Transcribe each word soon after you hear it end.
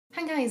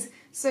Hi guys,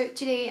 so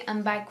today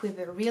I'm back with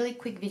a really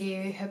quick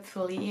video.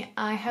 Hopefully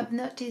I have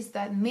noticed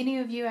that many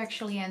of you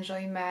actually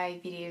enjoy my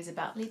videos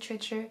about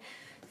literature,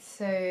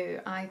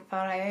 so I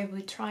thought I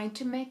would try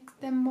to make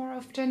them more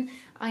often.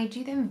 I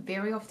do them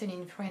very often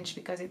in French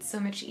because it's so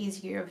much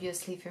easier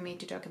obviously for me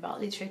to talk about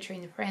literature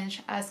in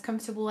French. As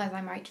comfortable as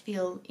I might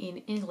feel in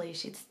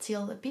English, it's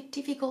still a bit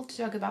difficult to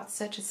talk about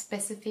such a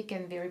specific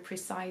and very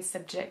precise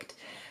subject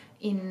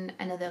in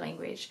another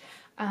language.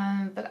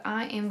 But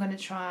I am going to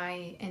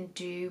try and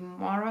do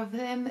more of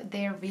them.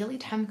 They're really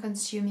time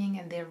consuming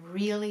and they're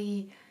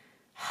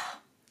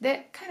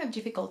kind of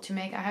difficult to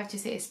make, I have to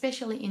say,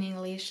 especially in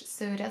English.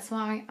 So that's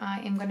why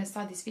I am going to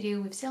start this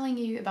video with telling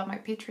you about my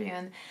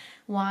Patreon.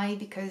 Why?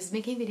 Because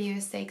making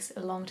videos takes a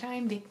long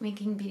time.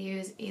 Making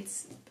videos,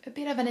 it's a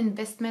bit of an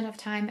investment of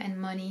time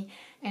and money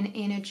and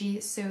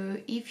energy. So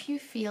if you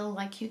feel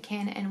like you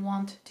can and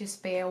want to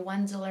spare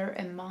 $1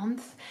 a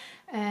month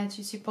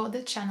to support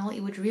the channel,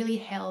 it would really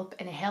help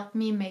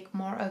me make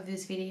more of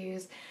those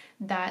videos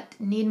that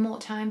need more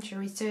time to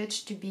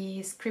research, to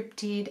be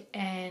scripted,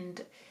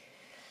 and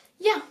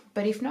yeah,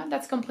 but if not,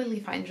 that's completely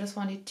fine. Just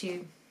wanted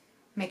to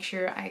make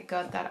sure I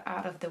got that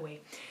out of the way.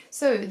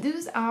 So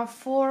those are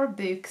 4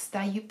 books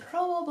that you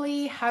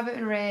probably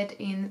haven't read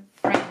in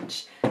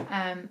French.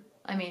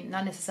 I mean,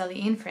 not necessarily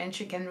in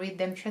French, you can read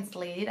them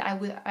translated. I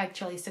would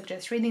actually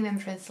suggest reading them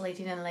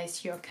translated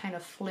unless you're kind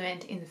of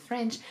fluent in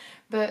French,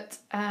 but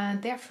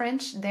they're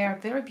French, they're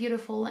very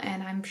beautiful,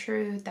 and I'm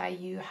sure that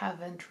you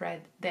haven't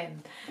read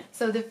them.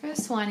 So the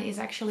first one is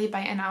actually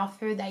by an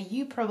author that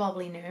you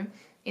probably know.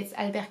 It's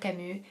Albert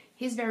Camus.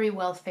 He's very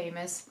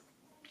famous,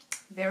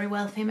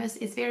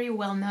 is very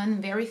well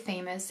known, very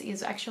famous.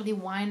 Is actually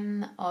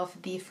one of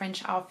the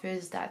French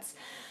authors that's,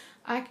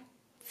 I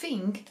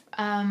think,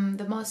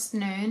 the most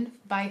known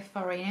by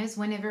foreigners.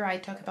 Whenever I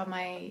talk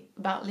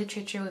about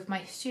literature with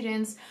my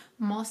students,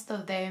 most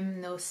of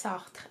them know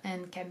Sartre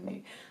and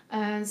Camus.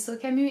 So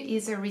Camus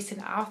is a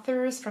recent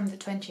author from the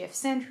 20th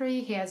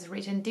century. He has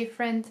written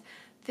different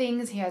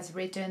things. He has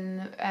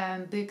written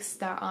books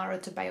that are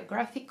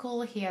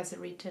autobiographical. He has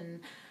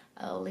written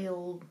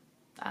little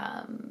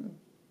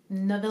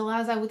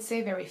novellas, I would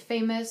say, very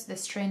famous, The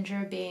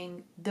Stranger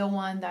being the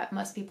one that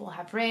most people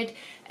have read.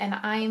 And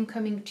I am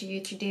coming to you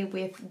today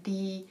with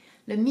the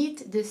Le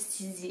Mythe de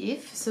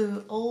Sisyphe.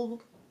 So all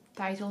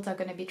titles are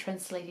going to be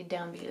translated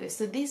down below.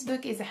 So this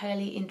book is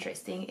highly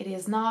interesting. It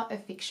is not a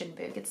fiction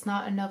book. It's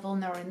not a novel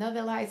nor a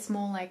novella. It's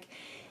more like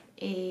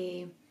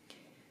a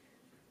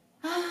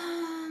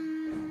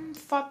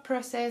thought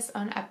process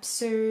on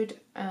absurd,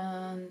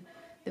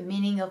 the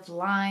meaning of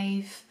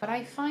life. But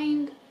I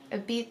find a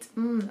bit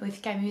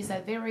with Camus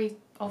that very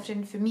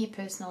often, for me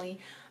personally,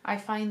 I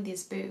find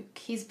his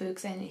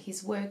books and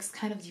his works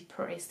kind of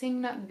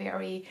depressing, not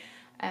very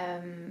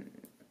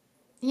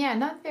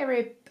not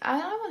very, I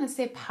don't want to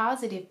say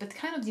positive, but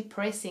kind of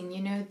depressing,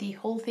 you know, the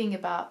whole thing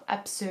about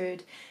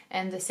absurd,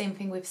 and the same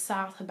thing with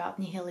Sartre about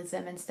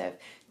nihilism and stuff.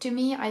 To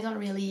me, I don't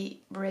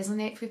really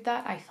resonate with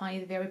that. I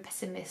find it very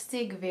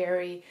pessimistic,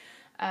 very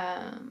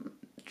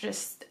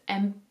just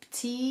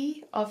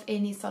empty of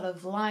any sort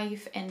of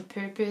life and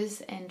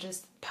purpose and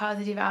just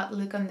positive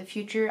outlook on the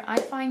future. I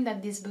find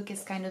that this book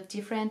is kind of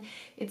different.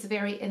 It's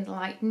very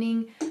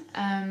enlightening,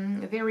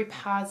 very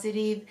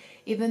positive.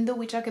 Even though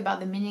we talk about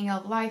the meaning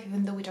of life,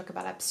 even though we talk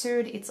about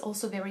absurd, it's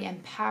also very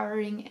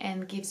empowering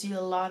and gives you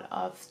a lot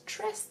of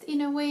trust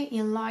in a way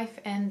in life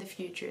and the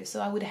future.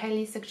 So I would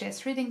highly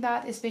suggest reading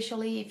that,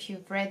 especially if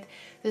you've read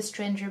The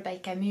Stranger by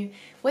Camus.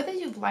 Whether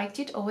you've liked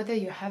it or whether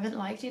you haven't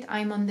liked it,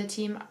 I'm on the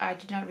team. I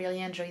did not really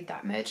enjoy it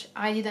that much.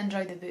 I did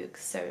enjoy the book,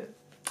 so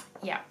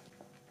yeah.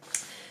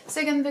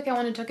 Second book I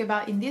want to talk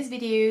about in this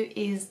video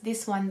is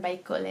this one by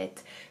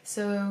Colette.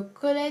 So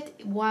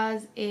Colette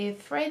was a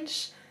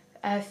French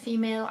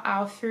female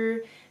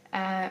author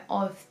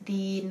of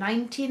the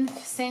 19th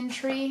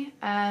century.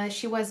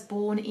 She was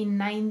born in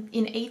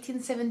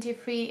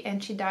 1873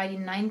 and she died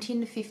in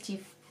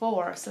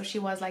 1954, so she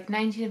was like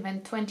 19th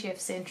and 20th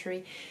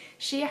century.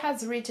 She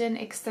has written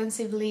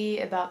extensively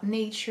about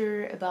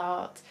nature,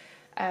 about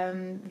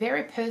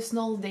very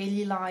personal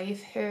daily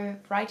life. Her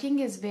writing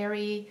is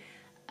very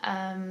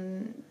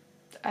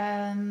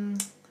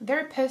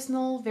very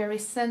personal, very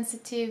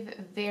sensitive,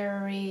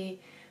 very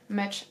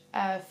much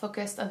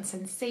focused on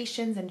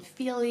sensations and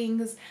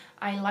feelings.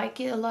 I like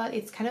it a lot.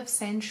 It's kind of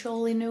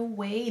sensual in a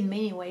way, in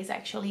many ways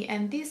actually.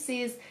 And this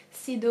is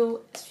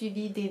Sido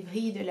suivi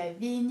d'Evry de la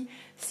Vigne.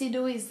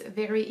 Sido is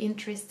very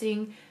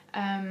interesting.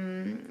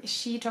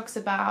 She talks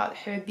about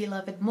her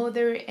beloved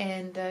mother,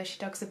 and she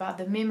talks about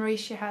the memory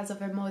she has of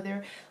her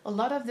mother. A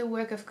lot of the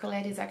work of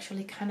Colette is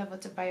actually kind of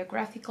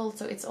autobiographical,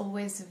 so it's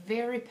always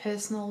very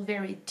personal,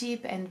 very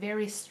deep, and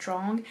very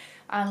strong.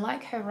 I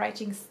like her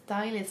writing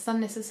style. It's not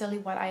necessarily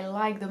what I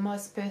like the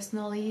most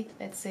personally,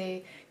 let's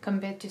say,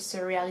 compared to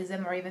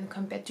surrealism or even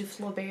compared to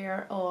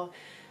Flaubert or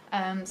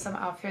some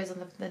authors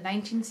of the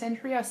 19th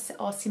century,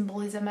 or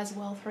symbolism as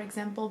well, for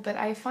example. But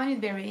I find it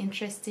very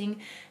interesting,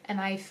 and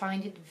I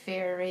find it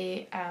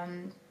very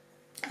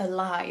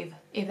alive,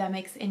 if that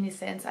makes any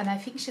sense. And I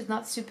think she's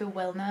not super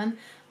well known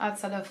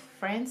outside of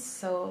France,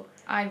 so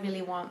I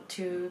really want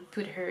to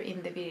put her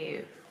in the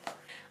video.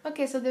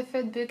 Okay, so the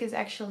third book is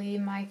actually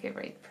my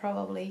favorite,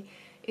 probably.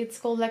 It's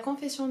called La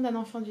Confession d'un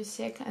enfant du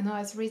siècle, and it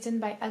was written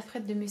by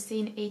Alfred de Musset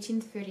in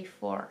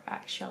 1834,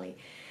 actually.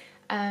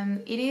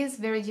 It is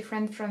very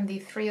different from the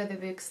three other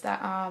books that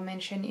are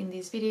mentioned in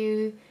this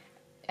video.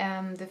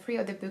 The three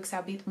other books are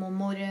a bit more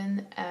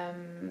modern,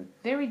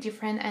 very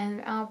different,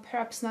 and are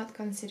perhaps not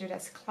considered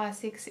as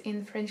classics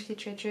in French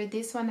literature.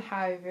 This one,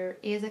 however,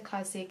 is a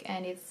classic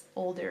and it's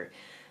older.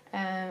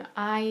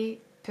 I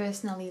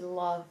personally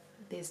love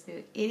this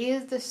book. It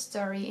is the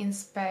story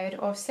inspired,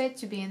 or said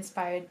to be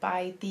inspired,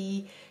 by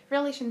the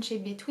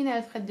relationship between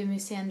Alfred de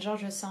Musset and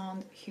George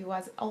Sand, who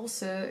was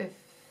also a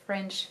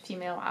French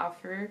female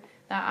author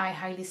that I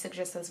highly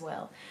suggest as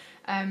well.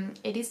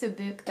 It is a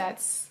book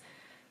that's,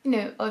 you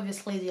know,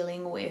 obviously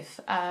dealing with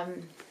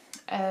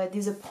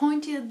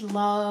disappointed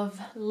love,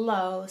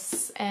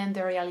 loss, and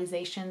the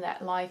realization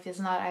that life is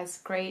not as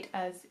great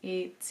as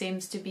it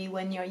seems to be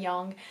when you're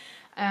young.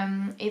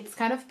 It's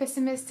kind of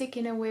pessimistic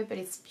in a way, but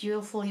it's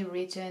beautifully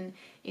written.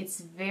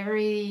 It's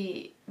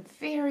very,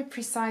 very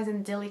precise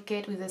and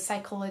delicate with the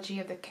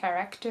psychology of the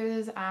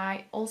characters.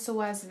 I also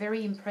was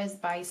very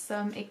impressed by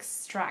some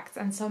extracts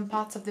and some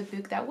parts of the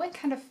book that were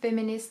kind of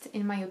feminist,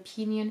 in my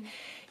opinion.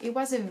 It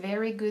was a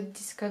very good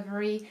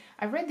discovery.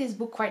 I read this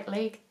book quite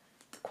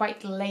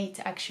late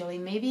actually,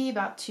 maybe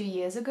about 2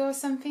 years ago or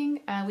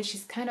something, which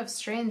is kind of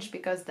strange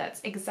because that's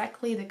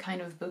exactly the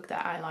kind of book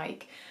that I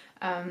like.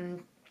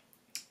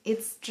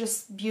 It's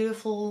just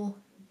beautiful,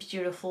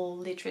 beautiful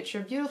literature,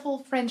 beautiful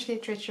French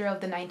literature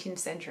of the 19th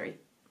century.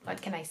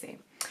 What can I say?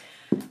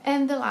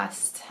 And the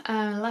last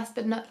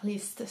but not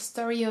least, The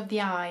Story of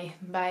the Eye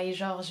by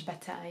Georges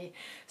Bataille.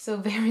 So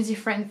very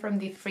different from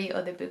the three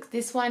other books.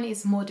 This one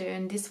is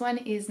modern. This one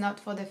is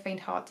not for the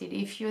faint-hearted.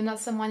 If you're not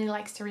someone who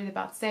likes to read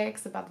about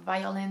sex, about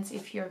violence,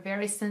 if you're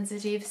very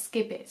sensitive,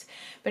 skip it.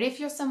 But if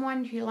you're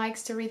someone who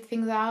likes to read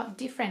things that are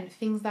different,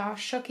 things that are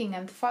shocking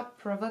and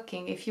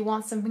thought-provoking, if you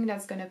want something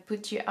that's going to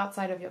put you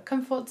outside of your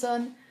comfort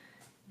zone,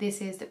 this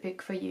is the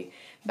book for you.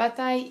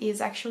 Bataille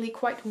is actually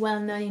quite well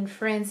known in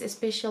France,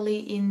 especially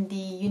in the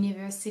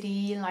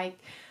university. Like,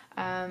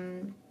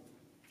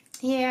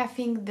 yeah, I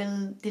think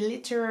the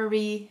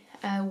literary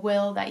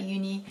world at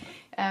uni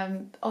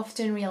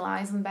often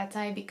relies on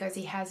Bataille because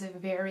he has a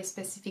very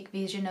specific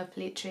vision of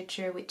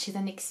literature, which is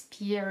an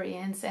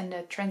experience and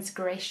a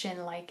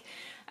transgression, like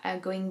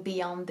going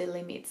beyond the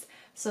limits.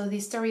 So The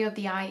Story of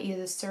the Eye is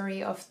a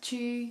story of two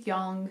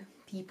young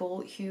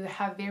people who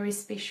have very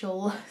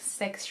special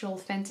sexual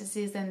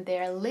fantasies, and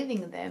they're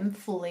living them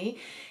fully,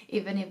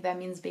 even if that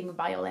means being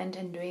violent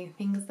and doing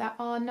things that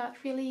are not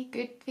really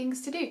good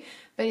things to do.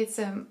 But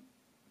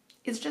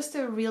it's just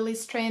a really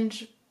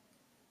strange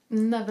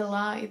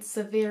novella. It's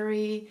a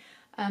very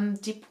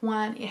deep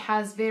one. It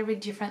has very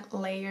different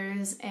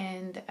layers,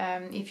 and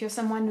if you're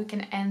someone who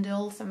can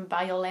handle some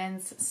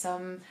violence,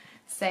 some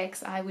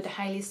sex, I would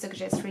highly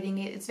suggest reading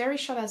it. It's very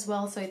short as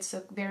well, so it's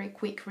a very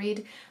quick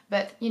read,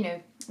 but you know,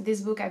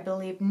 this book I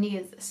believe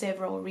needs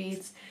several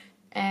reads,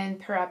 and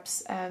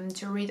perhaps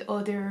to read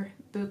other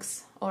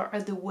books or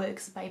other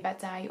works by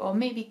Bataille, or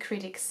maybe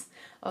critics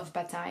of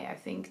Bataille, I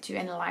think, to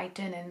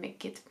enlighten and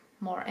make it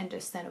more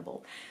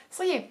understandable.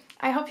 So yeah,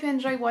 I hope you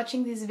enjoy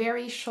watching this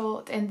very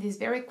short and this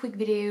very quick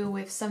video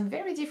with some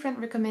very different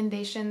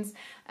recommendations.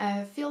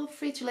 Feel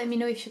free to let me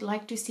know if you'd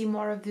like to see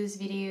more of those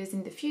videos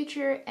in the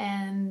future,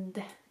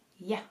 and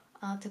yeah,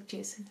 I'll talk to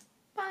you soon.